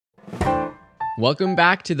Welcome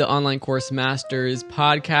back to the Online Course Masters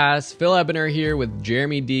podcast. Phil Ebner here with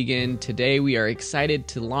Jeremy Deegan. Today we are excited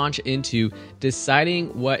to launch into deciding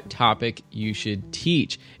what topic you should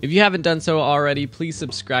teach. If you haven't done so already, please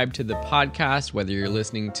subscribe to the podcast, whether you're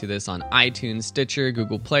listening to this on iTunes, Stitcher,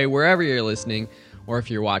 Google Play, wherever you're listening, or if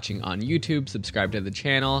you're watching on YouTube, subscribe to the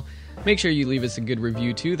channel. Make sure you leave us a good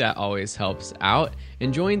review too, that always helps out.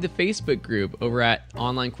 And join the Facebook group over at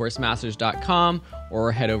onlinecoursemasters.com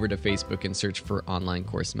or head over to Facebook and search for Online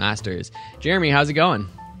Course Masters. Jeremy, how's it going?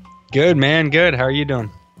 Good, man. Good. How are you doing?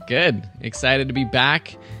 Good. Excited to be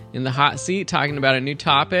back in the hot seat talking about a new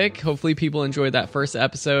topic. Hopefully people enjoyed that first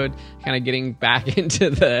episode, kind of getting back into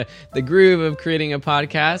the groove of creating a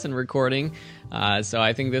podcast and recording. So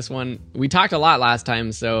I think this one, we talked a lot last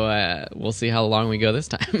time, so we'll see how long we go this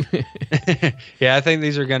time. Yeah, I think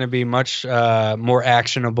these are going to be much more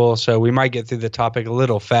actionable, so we might get through the topic a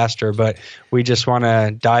little faster, but we just want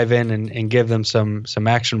to dive in and give them some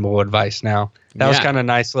actionable advice now. That was kind of a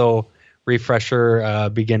nice little refresher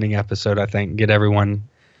beginning episode, I think, get everyone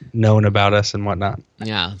knowing about us and whatnot.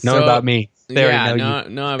 Yeah. Know about me.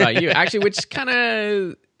 Know about you. Actually, which kind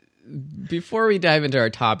of... Before we dive into our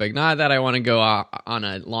topic, not that I want to go on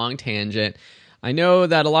a long tangent, I know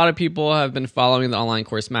that a lot of people have been following the Online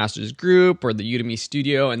Course Masters group or the Udemy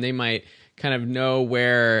Studio, and they might kind of know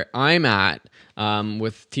where I'm at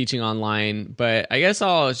with teaching online. But I guess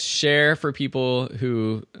I'll share for people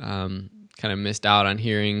who kind of missed out on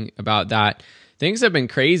hearing about that. Things have been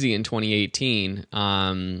crazy in 2018.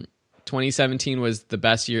 2017 was the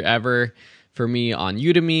best year ever for me on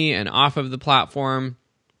Udemy and off of the platform.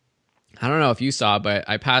 I don't know if you saw, but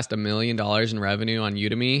I passed $1 million in revenue on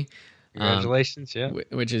Udemy. Congratulations, yeah.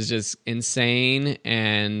 Which is just insane.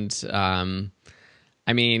 And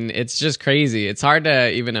I mean, it's just crazy. It's hard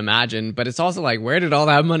to even imagine, but it's also like, where did all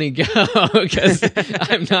that money go? Because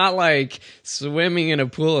I'm not like swimming in a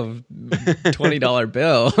pool of $20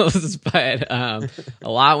 bills, but a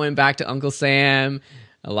lot went back to Uncle Sam.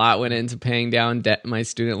 A lot went into paying down my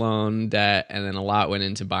student loan debt, and then a lot went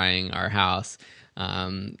into buying our house.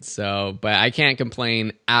 But I can't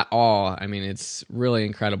complain at all. I mean, it's really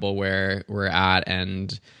incredible where we're at,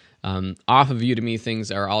 and off of Udemy,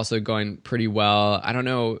 things are also going pretty well. I don't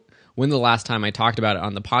know when the last time I talked about it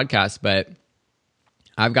on the podcast, but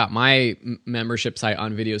I've got my membership site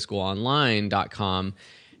on videoschoolonline.com,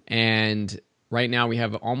 and right now we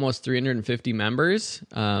have almost 350 members.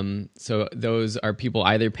 So those are people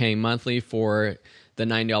either paying monthly for the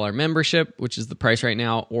 $9 membership, which is the price right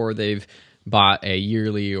now, or they've bought a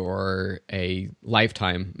yearly or a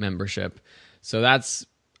lifetime membership. So that's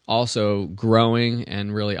also growing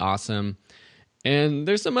and really awesome. And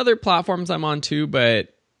there's some other platforms I'm on too, but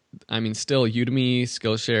I mean, still Udemy,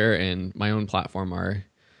 Skillshare, and my own platform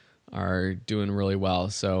are doing really well.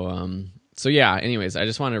 So yeah, anyways, I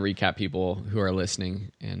just want to recap people who are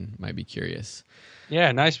listening and might be curious.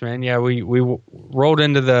 Yeah, nice, man. Yeah, we rolled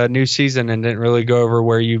into the new season and didn't really go over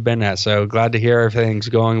where you've been at. So glad to hear everything's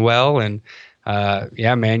going well. And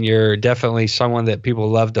yeah, man, you're definitely someone that people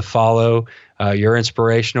love to follow. You're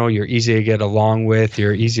inspirational. You're easy to get along with.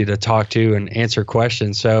 You're easy to talk to and answer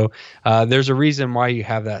questions. So there's a reason why you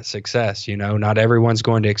have that success. You know, not everyone's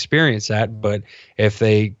going to experience that, but if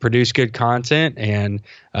they produce good content and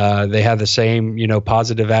they have the same,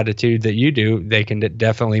 positive attitude that you do, they can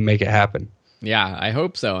definitely make it happen. Yeah, I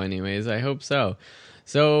hope so. Anyways, I hope so.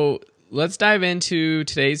 So let's dive into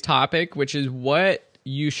today's topic, which is what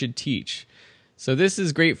you should teach. So this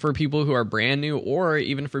is great for people who are brand new, or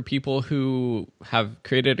even for people who have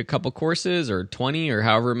created a couple courses or 20 or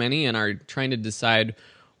however many and are trying to decide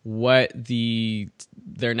what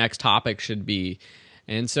their next topic should be.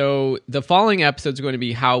 And so the following episode is going to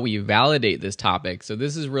be how we validate this topic. So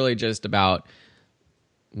this is really just about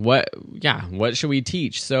what should we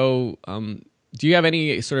teach? So do you have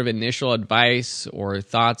any sort of initial advice or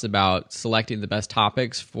thoughts about selecting the best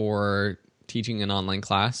topics for teaching an online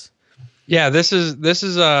class? Yeah, this is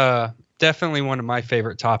definitely one of my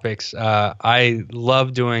favorite topics. I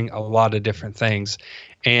love doing a lot of different things,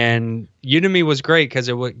 and Udemy was great because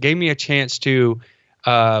it gave me a chance to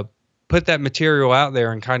put that material out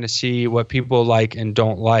there and kind of see what people like and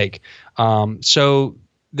don't like. So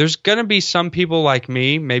there's going to be some people like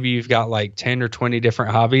me, maybe you've got like 10 or 20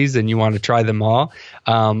 different hobbies and you want to try them all.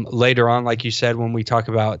 Later on, like you said, when we talk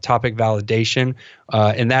about topic validation,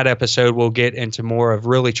 in that episode, we'll get into more of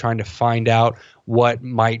really trying to find out what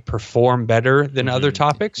might perform better than other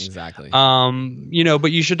topics. Exactly.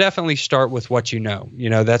 But you should definitely start with what you know.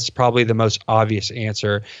 That's probably the most obvious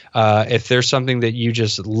answer. If there's something that you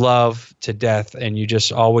just love to death and you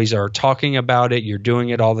just always are talking about it, you're doing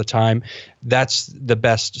it all the time, that's the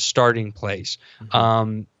best starting place.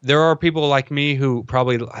 There are people like me who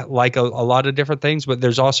probably like a lot of different things, but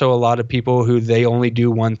there's also a lot of people who they only do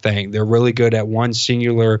one thing. They're really good at one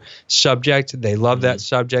singular subject. They love that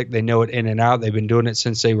subject. They know it in and out. They've been doing it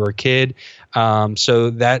since they were a kid. So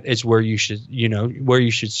that is where you should, where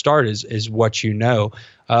you should start is what you know.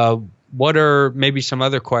 What are maybe some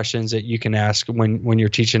other questions that you can ask when you're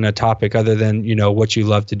teaching a topic other than, what you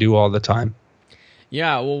love to do all the time?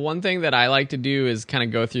 Yeah, well, one thing that I like to do is kind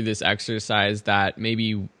of go through this exercise that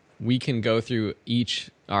maybe we can go through each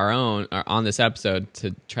our own on this episode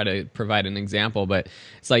to try to provide an example. But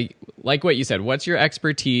it's like what you said, what's your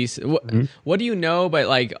expertise? What do you know? But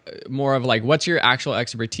like more of like, what's your actual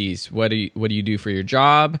expertise? What do you do for your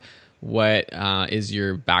job? What is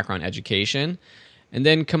your background education? And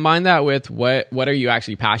then combine that with what are you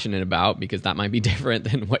actually passionate about? Because that might be different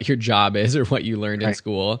than what your job is or what you learned in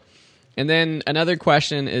school. And then another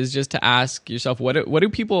question is just to ask yourself, what do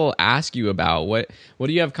people ask you about? What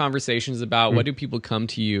do you have conversations about? What do people come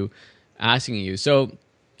to you asking you? So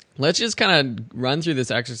let's just kind of run through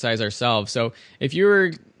this exercise ourselves. So if you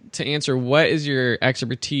were to answer, what is your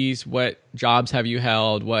expertise? What jobs have you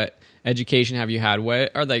held? What education have you had?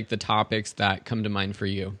 What are like the topics that come to mind for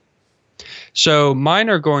you? So mine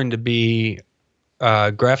are going to be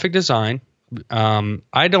graphic design.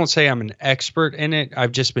 I don't say I'm an expert in it.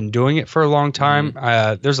 I've just been doing it for a long time.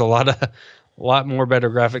 There's a lot more better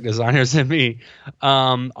graphic designers than me.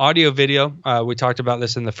 Audio video. We talked about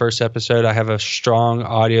this in the first episode. I have a strong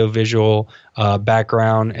audio visual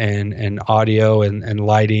background and audio and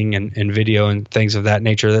lighting and video and things of that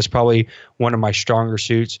nature. That's probably one of my stronger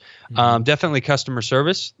suits. Definitely customer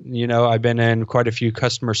service. I've been in quite a few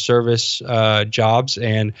customer service jobs,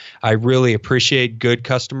 and I really appreciate good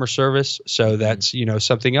customer service. So that's,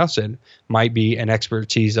 something else that might be an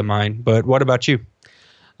expertise of mine. But what about you?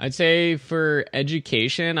 I'd say for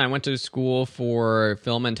education, I went to school for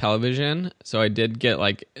film and television. So I did get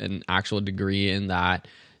like an actual degree in that.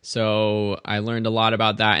 So I learned a lot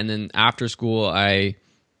about that. And then after school, I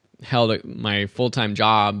held my full-time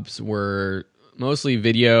jobs were mostly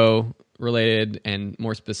video related and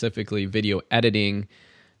more specifically video editing.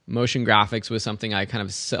 Motion graphics was something I kind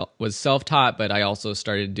of was self-taught, but I also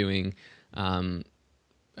started doing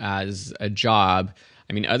as a job.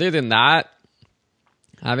 I mean, other than that,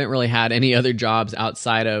 I haven't really had any other jobs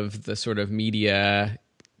outside of the sort of media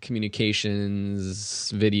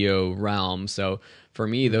communications video realm. So for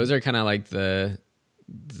me, those are kind of like the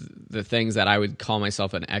things that I would call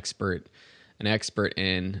myself an expert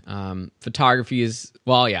in. Photography is,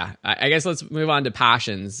 well, yeah, I guess let's move on to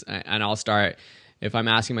passions, and I'll start. If I'm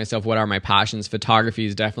asking myself, what are my passions? Photography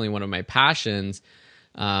is definitely one of my passions.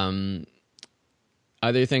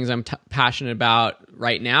 Other things I'm passionate about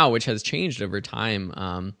right now, which has changed over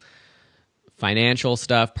time, financial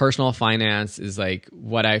stuff, personal finance is like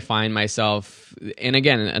what I find myself. And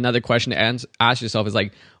again, another question to ask yourself is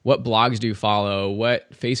like, what blogs do you follow?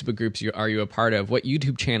 What Facebook groups are you a part of? What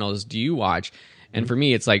YouTube channels do you watch? And for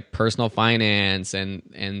me, it's like personal finance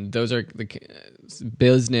and those are the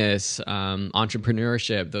business,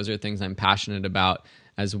 entrepreneurship. Those are things I'm passionate about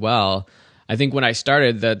as well. I think when I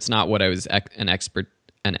started, that's not what I was an expert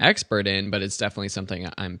in, but it's definitely something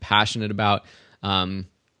I'm passionate about.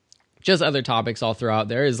 Just other topics all throughout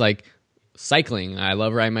there is like cycling. I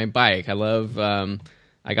love riding my bike. I love,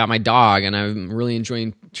 I got my dog and I'm really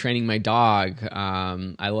enjoying training my dog.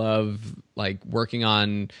 I love like working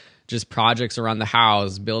on just projects around the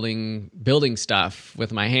house, building stuff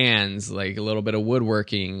with my hands, like a little bit of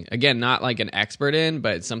woodworking. Again, not like an expert in,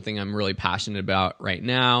 but it's something I'm really passionate about right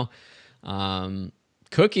now.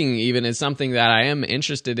 Cooking even is something that I am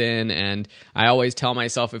interested in, and I always tell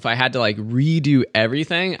myself if I had to like redo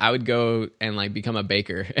everything, I would go and like become a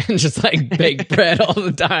baker and just like bake bread all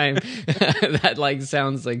the time. That like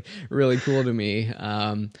sounds like really cool to me.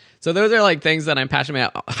 So those are like things that I'm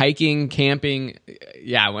passionate about. Hiking, camping.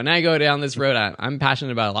 Yeah, when I go down this road, I'm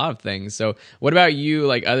passionate about a lot of things. So what about you?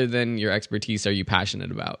 Like other than your expertise, are you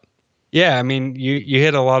passionate about? Yeah, I mean, you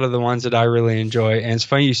hit a lot of the ones that I really enjoy. And it's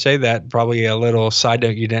funny you say that. Probably a little side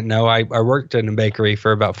note you didn't know. I worked in a bakery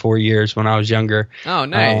for about 4 years when I was younger. Oh,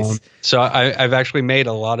 nice. So I've actually made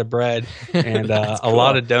a lot of bread and cool. A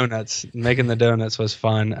lot of donuts. Making the donuts was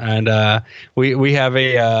fun. And we have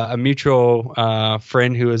a mutual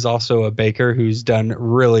friend who is also a baker who's done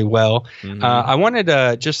really well. Mm-hmm. I wanted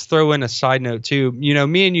to just throw in a side note too.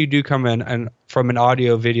 Me and you do come from an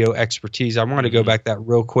audio video expertise, I want to go back that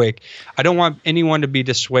real quick. I don't want anyone to be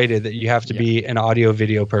dissuaded that you have to be an audio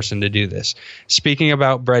video person to do this. Speaking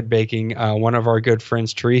about bread baking, one of our good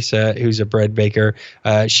friends, Teresa, who's a bread baker,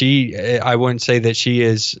 I wouldn't say that she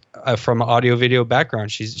is from an audio video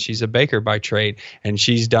background. She's a baker by trade, and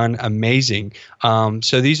she's done amazing.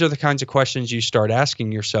 So these are the kinds of questions you start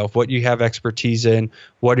asking yourself: what you have expertise in,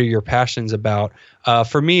 what are your passions about.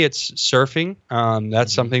 For me, it's surfing.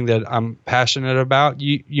 That's something that I'm passionate about.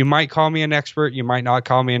 You might call me an expert. You might not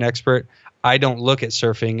call me an expert. I don't look at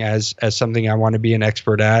surfing as something I want to be an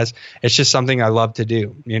expert as. It's just something I love to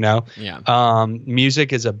do, you know? Yeah.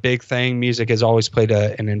 Music is a big thing. Music has always played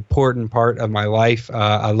an important part of my life.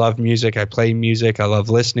 I love music. I play music. I love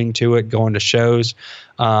listening to it, going to shows.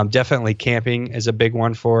 Definitely camping is a big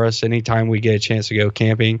one for us. Anytime we get a chance to go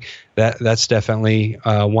camping, that's definitely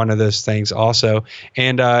one of those things also.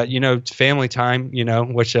 And, family time,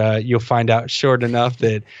 which you'll find out short enough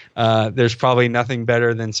that there's probably nothing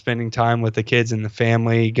better than spending time with the kids and the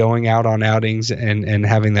family, going out on outings and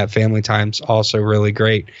having that family time's also really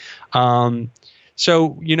great. So,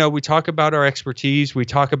 we talk about our expertise, we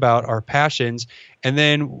talk about our passions, and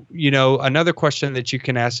then, another question that you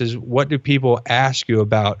can ask is, what do people ask you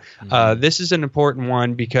about? This is an important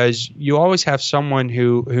one because you always have someone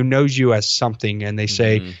who knows you as something, and they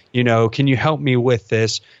say, can you help me with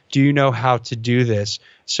this? Do you know how to do this?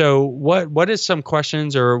 So what is some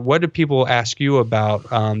questions, or what do people ask you about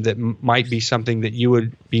that might be something that you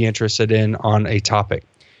would be interested in on a topic?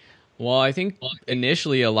 Well, I think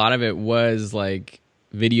initially a lot of it was like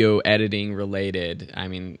video editing related. I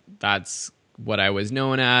mean, that's what I was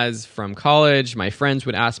known as from college. My friends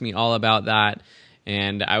would ask me all about that,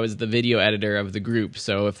 and I was the video editor of the group.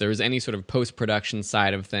 So if there was any sort of post-production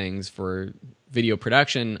side of things for video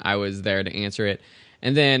production, I was there to answer it.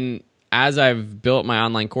 And then as I've built my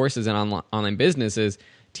online courses and online businesses,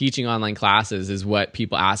 teaching online classes is what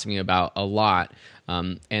people ask me about a lot.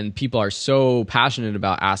 And people are so passionate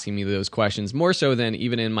about asking me those questions, more so than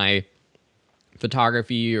even in my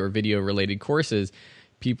photography or video related courses.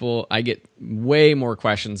 I get way more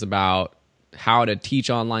questions about how to teach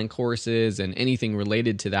online courses and anything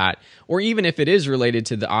related to that. Or even if it is related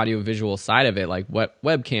to the audio visual side of it, like what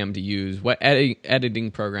webcam to use, what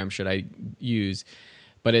editing program should I use.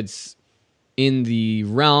 But it's in the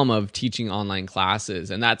realm of teaching online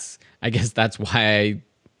classes. And I guess that's why I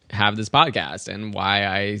have this podcast and why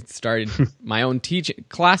I started my own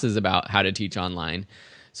classes about how to teach online.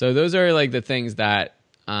 So those are like the things that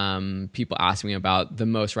people ask me about the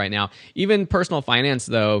most right now. Even personal finance,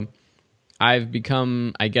 though, I've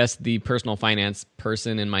become, I guess, the personal finance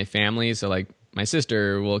person in my family. So like my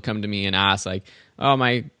sister will come to me and ask like, oh,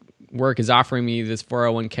 my work is offering me this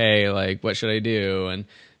 401k, like what should I do? And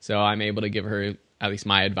so I'm able to give her at least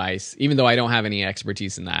my advice, even though I don't have any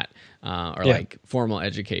expertise in that like formal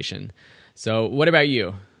education. So what about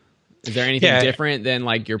you? Is there anything different than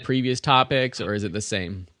like your previous topics, or is it the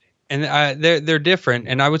same? And they're different,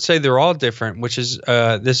 and I would say they're all different, which is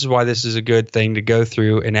this is why this is a good thing to go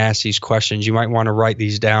through and ask these questions. You might want to write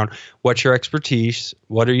these down. What's your expertise?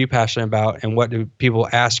 What are you passionate about? And what do people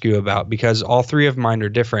ask you about? Because all three of mine are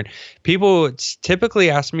different. People typically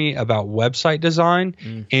ask me about website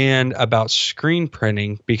design and about screen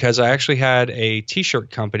printing, because I actually had a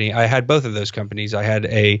t-shirt company. I had both of those companies. I had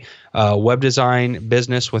a web design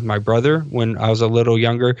business with my brother when I was a little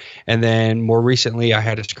younger, and then more recently I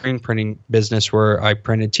had a screen printing business where I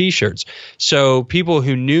printed t-shirts. So people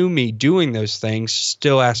who knew me doing those things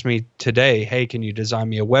still ask me today, hey, can you design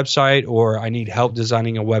me a website? Or I need help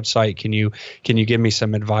designing a website. Can you give me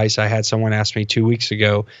some advice? I had someone ask me 2 weeks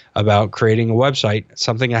ago about creating a website,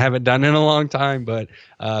 something I haven't done in a long time, but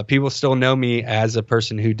people still know me as a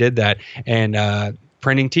person who did that. And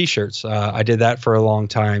printing t-shirts, I did that for a long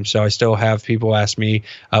time. So I still have people ask me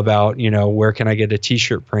about, where can I get a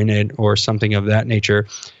t-shirt printed or something of that nature.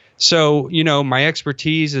 So, my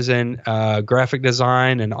expertise is in graphic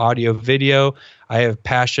design and audio video. I have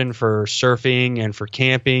passion for surfing and for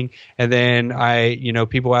camping. And then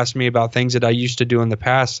people ask me about things that I used to do in the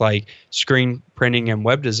past, like screen printing and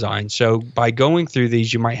web design. So by going through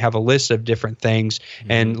these, you might have a list of different things.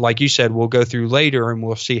 And like you said, we'll go through later and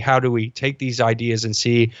we'll see how do we take these ideas and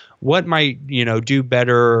see what might, do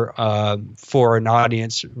better for an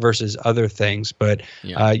audience versus other things. But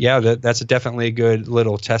that's definitely a good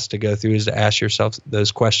little test to go through, is to ask yourself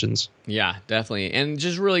those questions. Yeah, definitely. And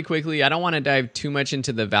just really quickly, I don't want to dive too much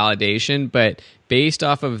into the validation, but based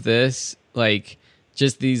off of this, like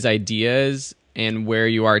just these ideas and where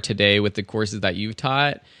you are today with the courses that you've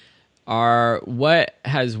taught, what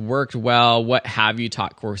has worked well? What have you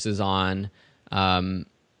taught courses on?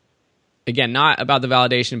 again, not about the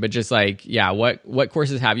validation, but just like, yeah, what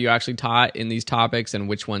courses have you actually taught in these topics, and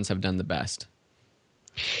which ones have done the best?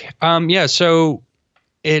 Yeah, so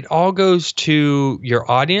it all goes to your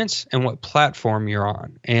audience and what platform you're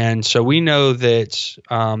on. And so we know that,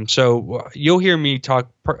 so you'll hear me talk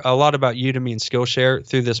a lot about Udemy and Skillshare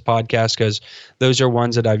through this podcast, because those are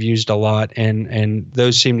ones that I've used a lot, and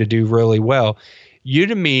those seem to do really well.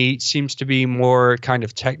 Udemy seems to be more kind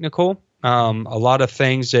of technical, a lot of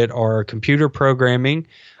things that are computer programming,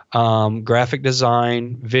 graphic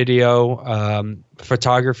design, video,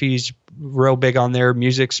 photography's real big on there.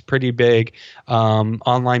 Music's pretty big,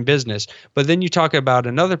 online business. But then you talk about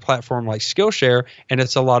another platform like Skillshare, and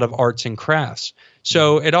it's a lot of arts and crafts.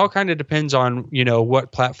 So it all kind of depends on,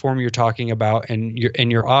 what platform you're talking about and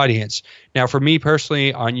your audience. Now, for me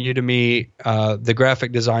personally, on Udemy, the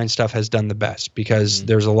graphic design stuff has done the best, because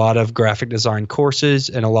there's a lot of graphic design courses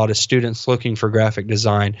and a lot of students looking for graphic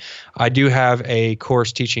design. I do have a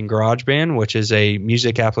course teaching GarageBand, which is a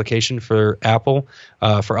music application for Apple,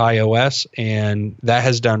 for iOS, and that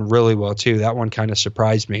has done really well too. That one kind of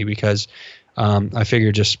surprised me, because I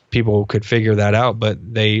figured just people could figure that out, but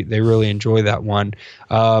they really enjoy that one.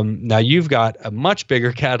 Now you've got a much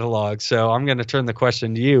bigger catalog, so I'm going to turn the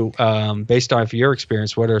question to you. Based on your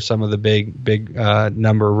experience, what are some of the big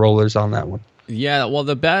number rollers on that one? Yeah, well,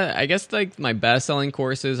 I guess like my best selling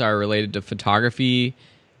courses are related to photography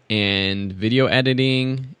and video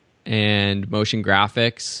editing and motion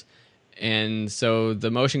graphics. And so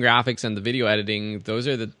the motion graphics and the video editing, those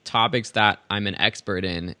are the topics that I'm an expert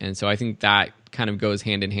in. And so I think that kind of goes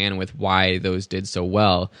hand in hand with why those did so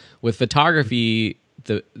well. With photography,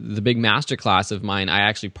 the big masterclass of mine, I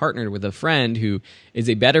actually partnered with a friend who is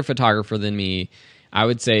a better photographer than me. I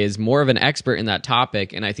would say is more of an expert in that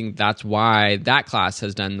topic. And I think that's why that class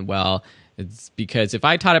has done well. It's because if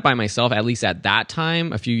I taught it by myself, at least at that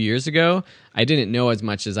time, a few years ago, I didn't know as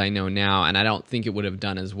much as I know now, and I don't think it would have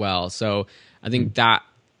done as well. So I think that,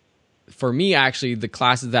 for me, actually, the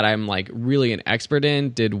classes that I'm like really an expert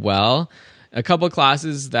in did well. A couple of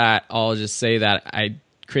classes that I'll just say that I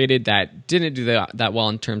created that didn't do that well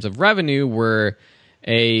in terms of revenue were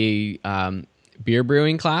a beer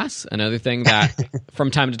brewing class, another thing that from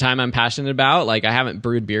time to time I'm passionate about. Like, I haven't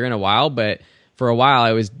brewed beer in a while, but for a while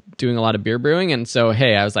I was doing a lot of beer brewing. And so,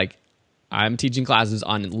 hey, I was like, I'm teaching classes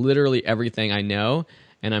on literally everything I know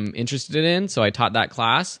and I'm interested in. So I taught that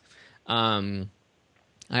class. I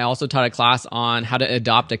also taught a class on how to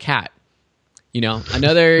adopt a cat.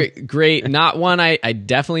 Another great, not one, I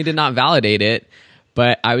definitely did not validate it,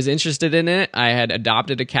 but I was interested in it. I had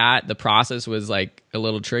adopted a cat. The process was like a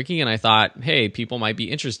little tricky, and I thought, hey, people might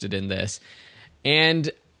be interested in this. And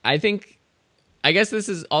I guess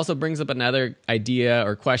this also brings up another idea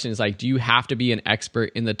or question, is like, do you have to be an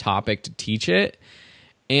expert in the topic to teach it?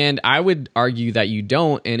 And I would argue that you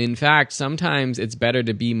don't. And in fact, sometimes it's better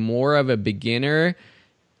to be more of a beginner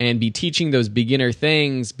and be teaching those beginner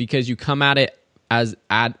things, because you come at it as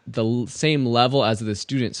at the same level as the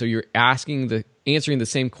student. So you're answering the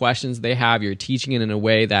same questions they have. You're teaching it in a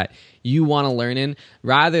way that you want to learn in,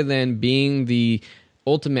 rather than being the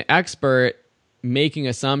ultimate expert, making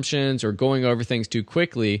assumptions or going over things too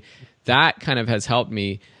quickly. That kind of has helped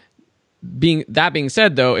me. That being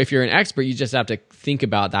said, though, if you're an expert, you just have to think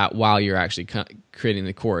about that while you're actually creating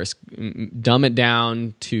the course. Dumb it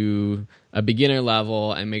down to a beginner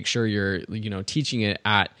level and make sure you're teaching it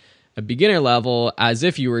at a beginner level, as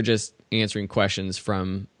if you were just answering questions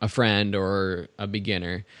from a friend or a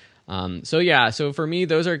beginner. So for me,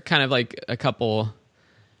 those are kind of like a couple,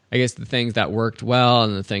 I guess, the things that worked well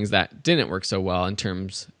and the things that didn't work so well in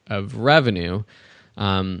terms of revenue.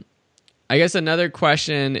 I guess another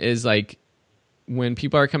question is, like, when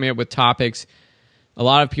people are coming up with topics, a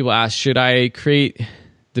lot of people ask, should I create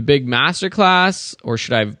the big masterclass or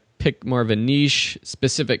should I pick more of a niche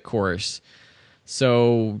specific course?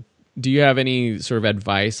 So do you have any sort of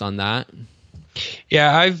advice on that?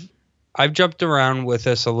 Yeah, I've jumped around with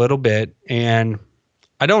this a little bit, and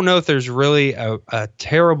I don't know if there's really a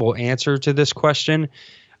terrible answer to this question,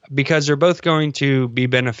 because they're both going to be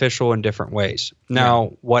beneficial in different ways.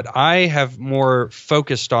 Now, what I have more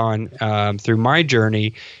focused on through my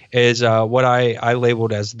journey is what I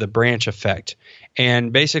labeled as the branch effect.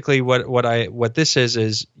 And basically what this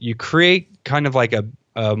is you create kind of like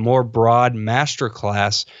a more broad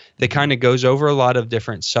masterclass that kind of goes over a lot of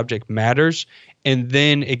different subject matters, and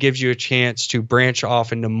then it gives you a chance to branch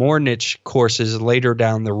off into more niche courses later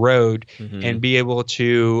down the road, and be able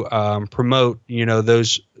to promote,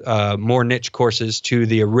 those more niche courses to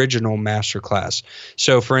the original masterclass.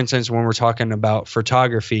 So, for instance, when we're talking about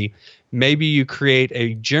photography, maybe you create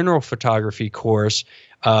a general photography course,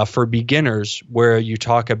 for beginners, where you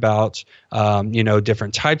talk about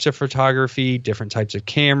different types of photography, different types of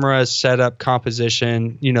cameras, setup,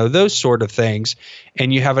 composition, those sort of things,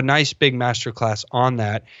 and you have a nice big masterclass on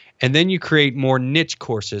that. And then you create more niche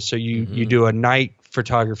courses. So you do a night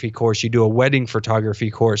photography course, you do a wedding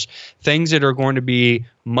photography course, things that are going to be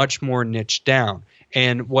much more niche down.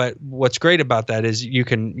 And what's great about that is you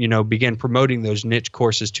can, begin promoting those niche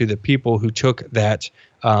courses to the people who took that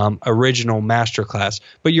original masterclass.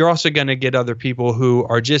 But you're also going to get other people who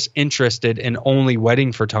are just interested in only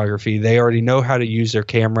wedding photography. They already know how to use their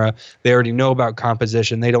camera. They already know about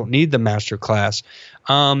composition. They don't need the masterclass.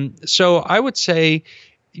 So I would say,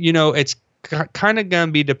 it's kind of going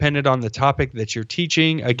to be dependent on the topic that you're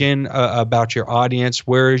teaching. Again, about your audience.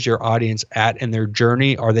 Where is your audience at in their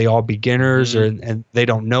journey? Are they all beginners and they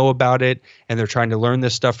don't know about it and they're trying to learn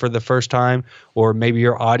this stuff for the first time? Or maybe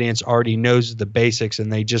your audience already knows the basics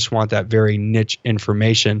and they just want that very niche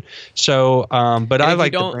information. So, but I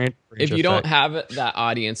like the brand. If you don't have that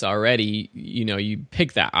audience already, you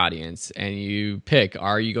pick that audience and you pick,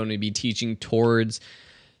 are you going to be teaching towards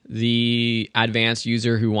the advanced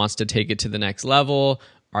user who wants to take it to the next level?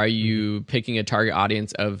 Are you picking a target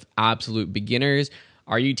audience of absolute beginners?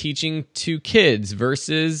 Are you teaching to kids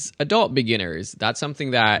versus adult beginners? That's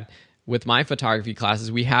something that with my photography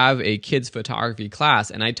classes, we have a kids photography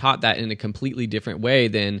class, and I taught that in a completely different way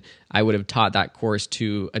than I would have taught that course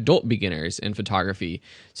to adult beginners in photography.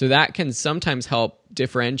 So that can sometimes help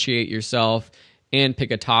differentiate yourself and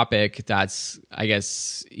pick a topic that's, I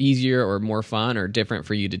guess, easier or more fun or different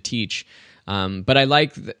for you to teach. But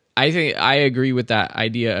I think I agree with that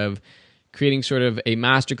idea of creating sort of a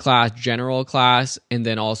masterclass, general class, and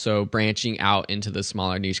then also branching out into the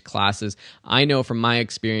smaller niche classes. I know from my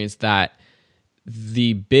experience that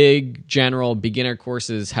the big general beginner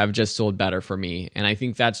courses have just sold better for me. And I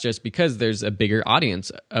think that's just because there's a bigger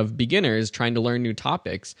audience of beginners trying to learn new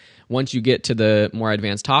topics. Once you get to the more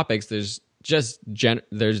advanced topics, there's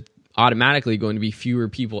automatically going to be fewer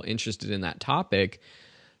people interested in that topic.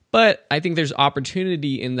 But I think there's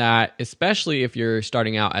opportunity in that, especially if you're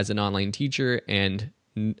starting out as an online teacher and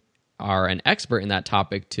are an expert in that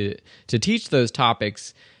topic, to teach those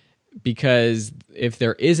topics, because if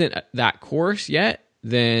there isn't that course yet,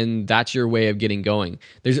 then that's your way of getting going.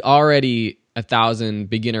 There's already 1,000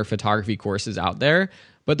 beginner photography courses out there,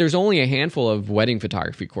 but there's only a handful of wedding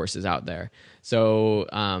photography courses out there. So,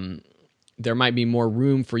 there might be more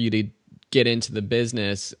room for you to get into the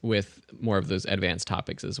business with more of those advanced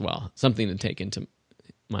topics as well. Something to take into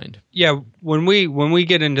mind. Yeah, when we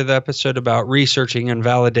get into the episode about researching and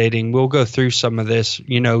validating, we'll go through some of this,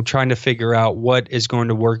 trying to figure out what is going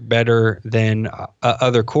to work better than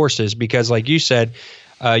other courses. Because like you said,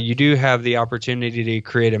 you do have the opportunity to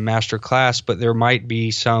create a master class, but there might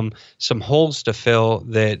be some holes to fill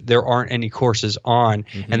that there aren't any courses on.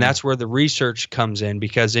 And that's where the research comes in,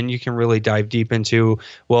 because then you can really dive deep into,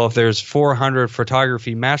 well, if there's 400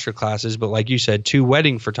 photography master classes, but like you said, 2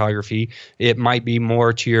 wedding photography, it might be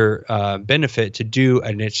more to your benefit to do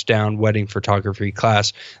a niche down wedding photography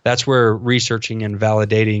class. That's where researching and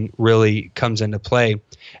validating really comes into play.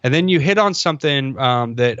 And then you hit on something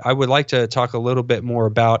that I would like to talk a little bit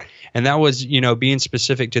more about, and that was, being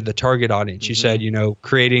specific to the target audience. You said,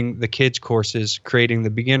 creating the kids courses, creating the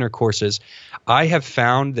beginner courses. I have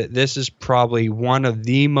found that this is probably one of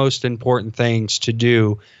the most important things to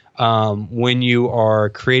do when you are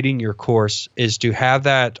creating your course, is to have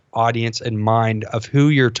that audience in mind of who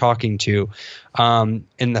you're talking to.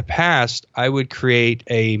 In the past, I would create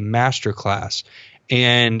a masterclass,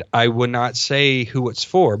 and I would not say who it's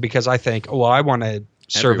for, because I think, I want to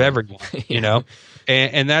serve everyone,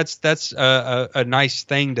 and that's a nice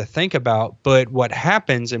thing to think about. But what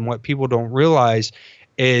happens, and what people don't realize,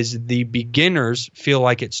 is the beginners feel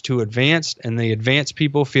like it's too advanced, and the advanced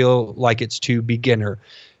people feel like it's too beginner.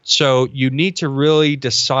 So you need to really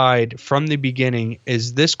decide from the beginning,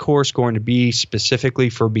 is this course going to be specifically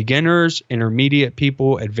for beginners, intermediate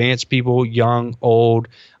people, advanced people, young, old,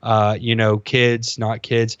 kids, not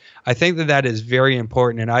kids? I think that is very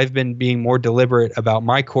important. And I've been being more deliberate about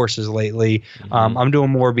my courses lately. I'm doing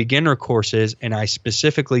more beginner courses, and I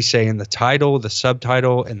specifically say in the title, the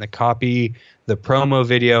subtitle, and the copy, the promo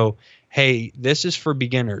video, hey, this is for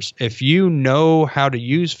beginners. If you know how to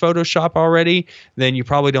use Photoshop already, then you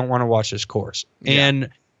probably don't want to watch this course. Yeah.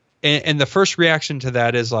 And the first reaction to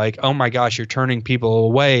that is like, oh my gosh, you're turning people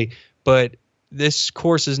away. But this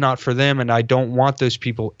course is not for them, and I don't want those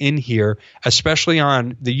people in here, especially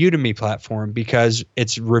on the Udemy platform, because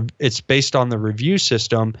it's based on the review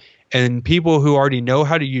system, and people who already know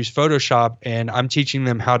how to use Photoshop and I'm teaching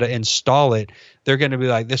them how to install it, they're going to be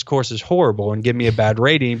like, this course is horrible, and give me a bad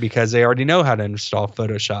rating because they already know how to install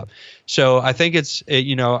Photoshop. So I think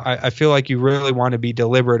I feel like you really want to be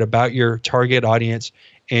deliberate about your target audience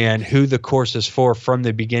and who the course is for from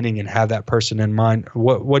the beginning, and have that person in mind.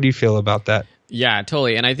 What do you feel about that? Yeah,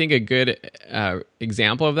 totally. And I think a good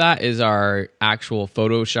example of that is our actual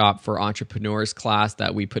Photoshop for Entrepreneurs class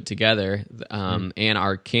that we put together, and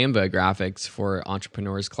our Canva graphics for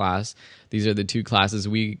Entrepreneurs class. These are the two classes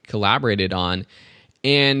we collaborated on.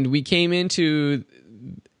 And we came into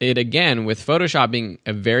it again with Photoshop being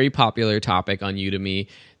a very popular topic on Udemy.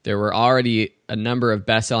 There were already a number of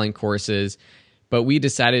best-selling courses, but we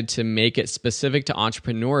decided to make it specific to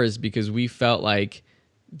entrepreneurs because we felt like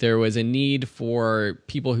there was a need for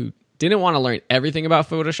people who didn't want to learn everything about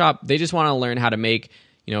Photoshop. They just want to learn how to make,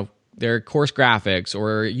 their course graphics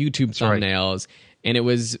or YouTube thumbnails. Right. And it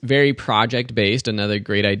was very project based, another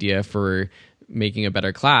great idea for making a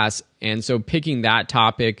better class. And so picking that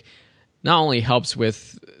topic not only helps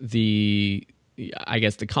with the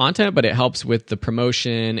content, but it helps with the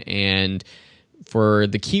promotion and for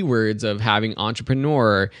the keywords of having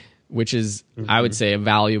entrepreneur, which is, I would say, a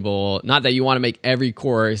valuable, not that you want to make every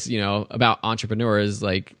course, about entrepreneurs,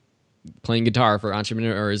 like playing guitar for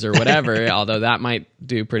entrepreneurs or whatever, although that might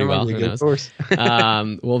do pretty well. Who knows?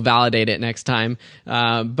 We'll validate it next time.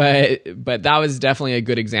 But that was definitely a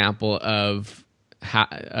good example of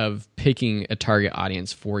picking a target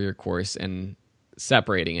audience for your course and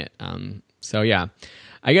separating it. So yeah,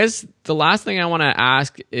 I guess the last thing I want to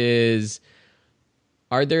ask is,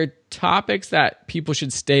 are there topics that people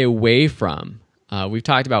should stay away from? We've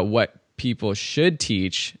talked about what people should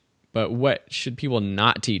teach, but what should people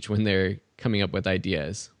not teach when they're coming up with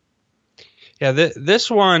ideas? Yeah,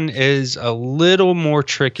 this one is a little more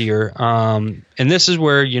trickier. And this is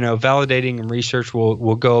where, validating and research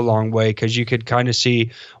will go a long way, because you could kind of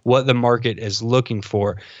see what the market is looking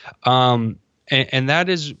for. And that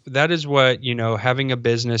is what, having a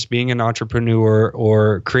business, being an entrepreneur,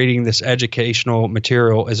 or creating this educational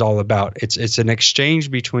material is all about. It's an exchange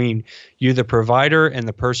between you, the provider, and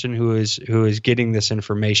the person who is getting this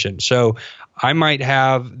information. So I might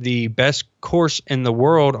have the best course in the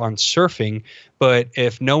world on surfing, but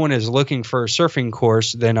if no one is looking for a surfing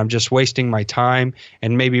course, then I'm just wasting my time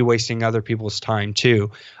and maybe wasting other people's time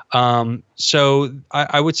too. So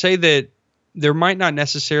I would say that there might not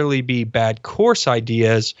necessarily be bad course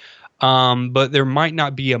ideas, but there might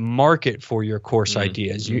not be a market for your course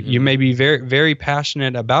ideas. You may be very, very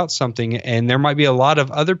passionate about something, and there might be a lot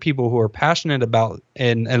of other people who are passionate about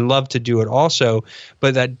and love to do it also,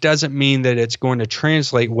 but that doesn't mean that it's going to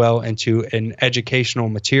translate well into an educational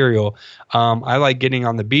material. I like getting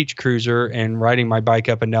on the beach cruiser and riding my bike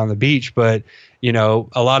up and down the beach, but a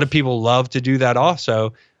lot of people love to do that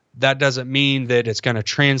also. That doesn't mean that it's going to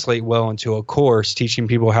translate well into a course teaching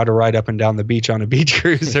people how to ride up and down the beach on a beach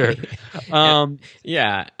cruiser.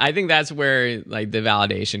 Yeah, I think that's where the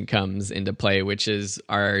validation comes into play, which is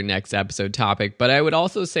our next episode topic. But I would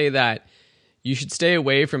also say that you should stay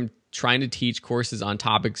away from trying to teach courses on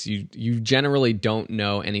topics you generally don't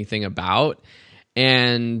know anything about.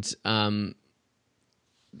 And I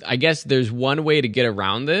guess there's one way to get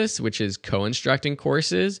around this, which is co-instructing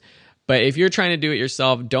courses. But if you're trying to do it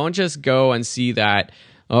yourself, don't just go and see that,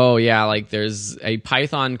 there's a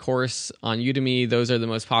Python course on Udemy. Those are the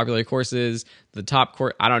most popular courses. The top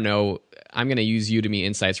course, I don't know. I'm going to use Udemy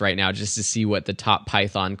Insights right now just to see what the top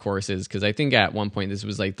Python course is, because I think at one point this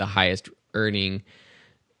was the highest earning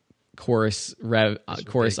course on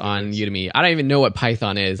Udemy. I don't even know what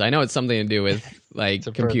Python is. I know it's something to do with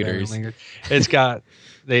computers. It's got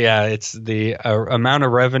it's the amount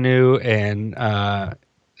of revenue, and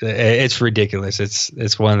it's ridiculous.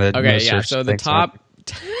 It's one of the most searched so the things top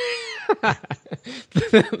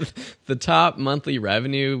the top monthly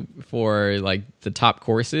revenue for the top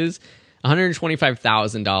courses,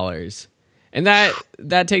 $125,000, and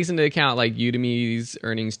that takes into account Udemy's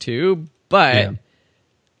earnings too. But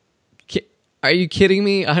are you kidding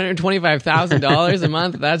me? $125,000 a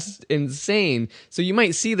month? That's insane. So you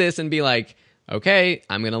might see this and be like, okay,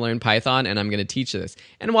 I'm going to learn Python and I'm going to teach this.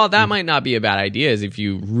 And while that might not be a bad idea, if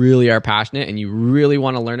you really are passionate and you really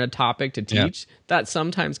want to learn a topic to teach, that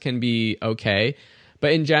sometimes can be okay.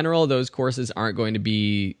 But in general, those courses aren't going to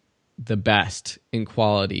be the best in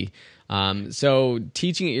quality. So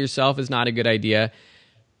teaching it yourself is not a good idea.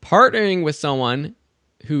 Partnering with someone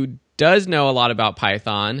who does know a lot about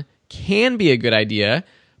Python can be a good idea,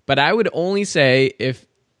 But I would only say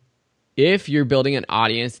if you're building an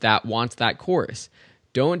audience that wants that course.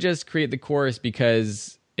 Don't just create the course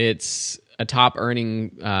because it's a top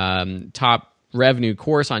earning, top revenue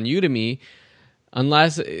course on Udemy,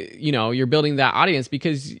 unless you're building that audience,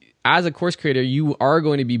 because as a course creator, you are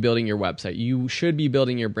going to be building your website. You should be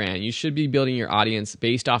building your brand. You should be building your audience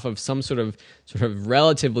based off of some sort of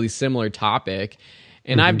relatively similar topic.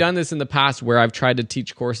 And I've done this in the past where I've tried to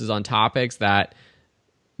teach courses on topics that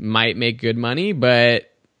might make good money, but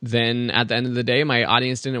then at the end of the day, my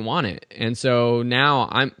audience didn't want it. And so now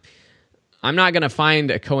I'm not going to find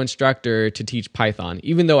a co-instructor to teach Python,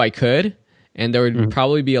 even though I could. And there would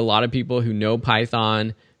probably be a lot of people who know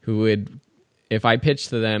Python who would, if I pitched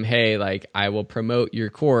to them, hey, like, I will promote your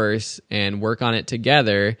course and work on it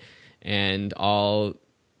together, and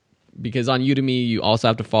because on Udemy, you also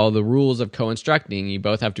have to follow the rules of co-instructing. You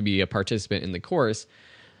both have to be a participant in the course.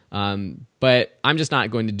 But I'm just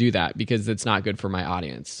not going to do that because it's not good for my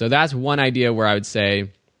audience. So that's one idea where I would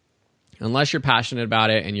say, unless you're passionate about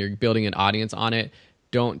it and you're building an audience on it,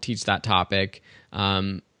 don't teach that topic.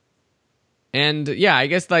 And yeah, I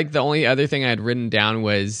guess like the only other thing I had written down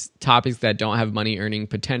was topics that don't have money earning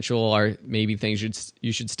potential are maybe things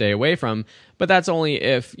you should stay away from. But that's only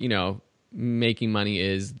if, making money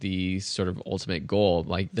is the sort of ultimate goal.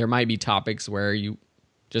 Like there might be topics where you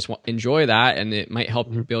just enjoy that and it might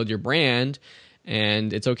help you build your brand,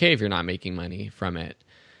 and it's okay if you're not making money from it.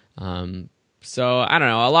 So I don't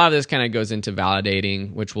know. A lot of this kind of goes into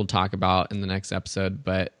validating, which we'll talk about in the next episode.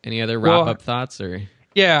 But any other wrap-up thoughts? Or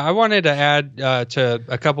yeah, I wanted to add to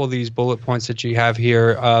a couple of these bullet points that you have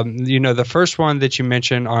here. The first one that you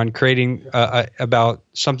mentioned on creating about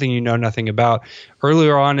something you know nothing about.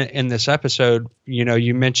 Earlier on in this episode,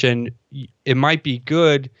 you mentioned it might be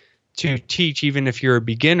good to teach even if you're a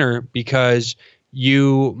beginner, because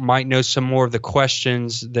you might know some more of the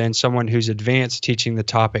questions than someone who's advanced teaching the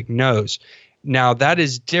topic knows. Now, that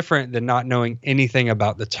is different than not knowing anything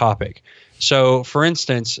about the topic. So, for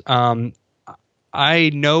instance, I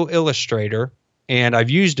know Illustrator, and I've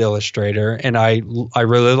used Illustrator, and I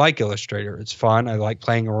really like Illustrator. It's fun. I like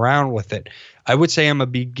playing around with it. I would say I'm a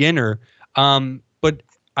beginner, but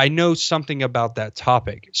I know something about that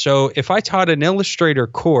topic. So if I taught an Illustrator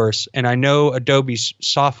course and I know Adobe's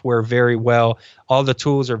software very well, all the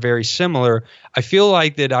tools are very similar, I feel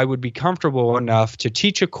like that I would be comfortable enough to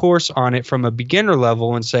teach a course on it from a beginner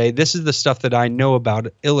level and say, this is the stuff that I know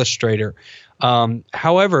about Illustrator.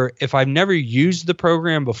 However, if I've never used the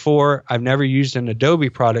program before, I've never used an Adobe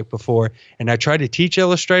product before, and I try to teach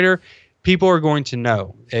Illustrator, people are going to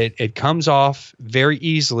know. It comes off very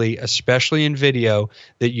easily, especially in video,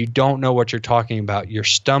 that you don't know what you're talking about. You're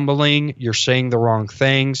stumbling, you're saying the wrong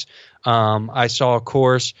things. I saw a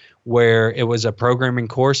course where it was a programming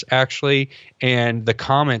course, actually, and the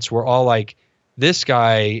comments were all like, this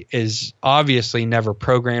guy is obviously never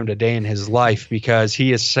programmed a day in his life because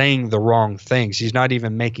he is saying the wrong things. He's not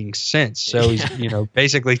even making sense. So he's,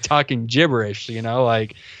 basically talking gibberish,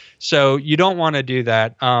 so you don't want to do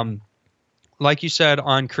that. Like you said,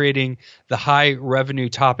 on creating the high revenue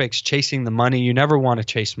topics, chasing the money, you never want to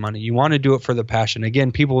chase money. You want to do it for the passion.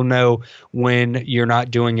 Again, people know when you're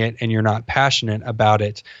not doing it and you're not passionate about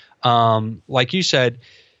it. Like you said,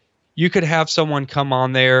 you could have someone come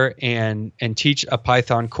on there and teach a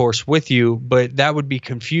Python course with you, but that would be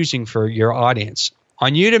confusing for your audience.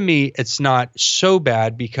 On Udemy, it's not so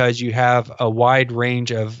bad because you have a wide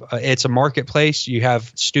range of it's a marketplace. You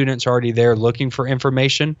have students already there looking for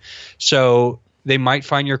information. So they might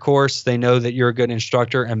find your course. They know that you're a good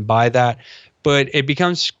instructor and buy that. But it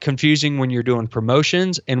becomes confusing when you're doing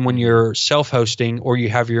promotions and when you're self-hosting or you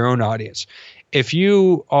have your own audience. If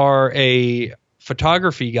you are a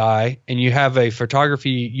photography guy and you have a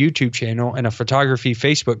photography YouTube channel and a photography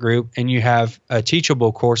Facebook group and you have a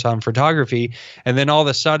teachable course on photography, and then all of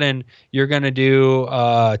a sudden you're going to do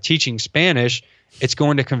teaching Spanish, it's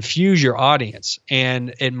going to confuse your audience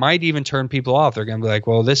and it might even turn people off. They're going to be like,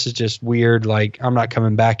 well, this is just weird. Like, I'm not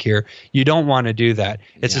coming back here. You don't want to do that.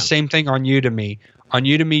 It's the same thing on Udemy. On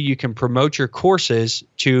Udemy, you can promote your courses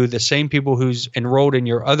to the same people who's enrolled in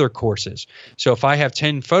your other courses. So if I have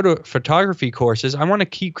 10 photography courses, I want to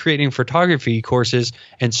keep creating photography courses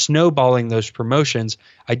and snowballing those promotions.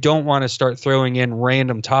 I don't want to start throwing in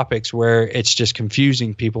random topics where it's just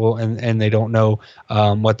confusing people and they don't know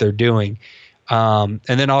what they're doing. And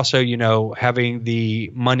then also, having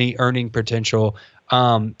the money earning potential.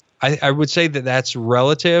 I would say that that's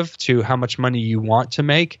relative to how much money you want to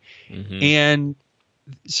make. Mm-hmm. And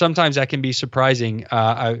sometimes that can be surprising.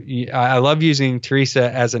 I love using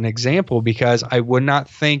Teresa as an example because I would not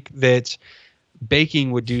think that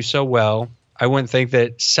baking would do so well. I wouldn't think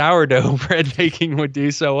that sourdough bread baking would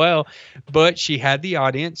do so well. But she had the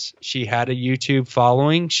audience. She had a YouTube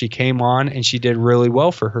following. She came on and she did really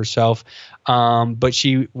well for herself. But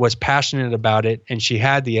she was passionate about it and she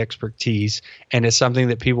had the expertise. And it's something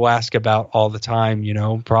that people ask about all the time, you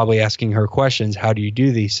know, probably asking her questions. How do you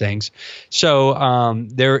do these things? So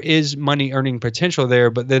there is money earning potential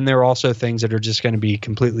there, but then there are also things that are just going to be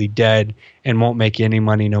completely dead and won't make you any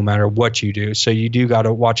money no matter what you do. So you do got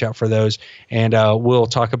to watch out for those. And we'll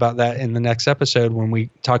talk about that in the next episode when we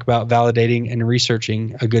talk about validating and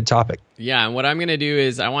researching a good topic. Yeah, and what I'm going to do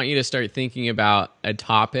is I want you to start thinking about a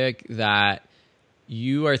topic that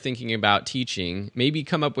you are thinking about teaching. Maybe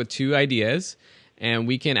come up with 2 ideas, and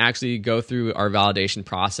we can actually go through our validation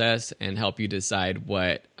process and help you decide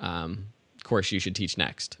what course you should teach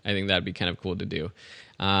next. I think that'd be kind of cool to do.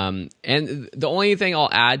 And the only thing I'll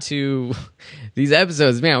add to these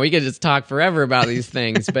episodes, man, we could just talk forever about these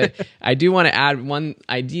things, but I do want to add one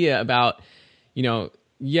idea about, you know,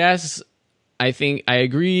 yes, I think I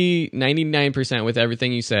agree 99% with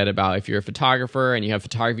everything you said about if you're a photographer and you have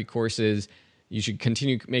photography courses, you should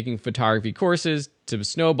continue making photography courses to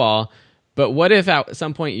snowball. But what if at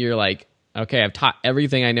some point you're like, okay, I've taught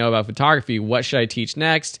everything I know about photography. What should I teach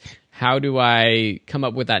next? How do I come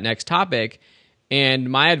up with that next topic? And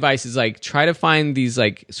my advice is like, try to find these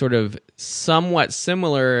like sort of somewhat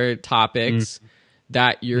similar topics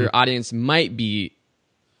that your audience might be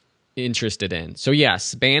interested in. So yeah,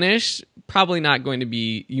 Spanish, probably not going to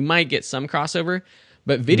be, you might get some crossover,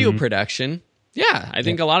 but video production, yeah, I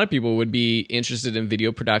think a lot of people would be interested in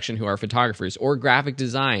video production who are photographers, or graphic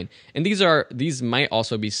design. And these might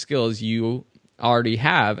also be skills you already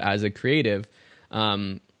have as a creative.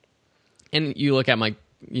 And you look at my,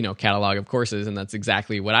 you know, catalog of courses, and that's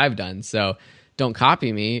exactly what I've done. So don't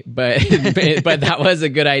copy me, but but that was a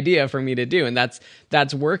good idea for me to do, and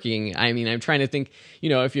that's working. I mean, I'm trying to think, you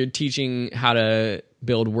know, if you're teaching how to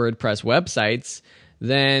build WordPress websites,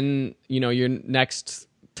 then, you know, your next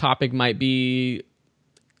topic might be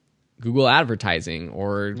Google advertising,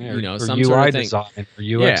 or you know, some UI sort of thing. design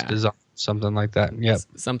or UX design, something like that. Yep.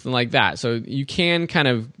 Something like that. So you can kind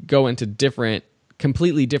of go into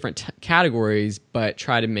completely different categories, but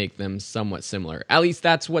try to make them somewhat similar. At least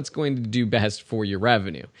that's what's going to do best for your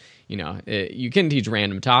revenue. You know, you can teach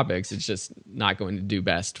random topics. It's just not going to do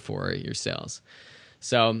best for your sales.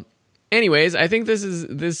 So anyways, I think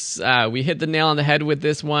we hit the nail on the head with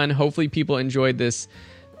this one. Hopefully people enjoyed this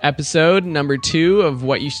episode number 2 of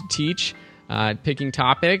what you should teach, picking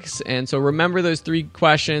topics. And so remember those 3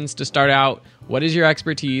 questions to start out. What is your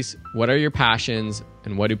expertise? What are your passions?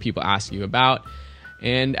 And what do people ask you about?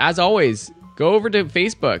 And as always, go over to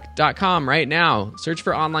facebook.com right now, search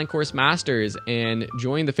for Online Course Masters, and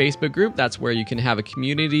join the Facebook group. That's where you can have a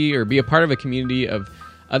community or be a part of a community of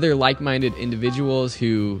other like-minded individuals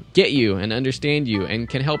who get you and understand you and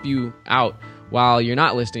can help you out while you're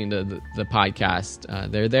not listening to the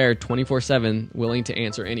podcast. They're there 24/7, willing to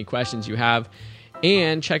answer any questions you have.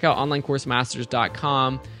 And check out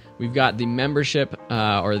onlinecoursemasters.com. We've got the membership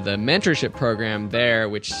or the mentorship program there,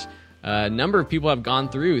 which a number of people have gone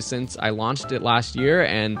through since I launched it last year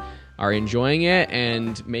and are enjoying it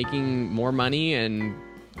and making more money and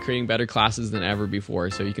creating better classes than ever before.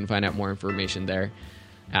 So you can find out more information there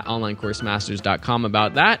at onlinecoursemasters.com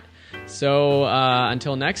about that. So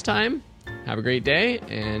until next time, have a great day.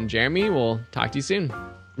 And Jeremy, we'll talk to you soon.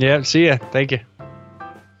 Yeah, see ya. Thank you.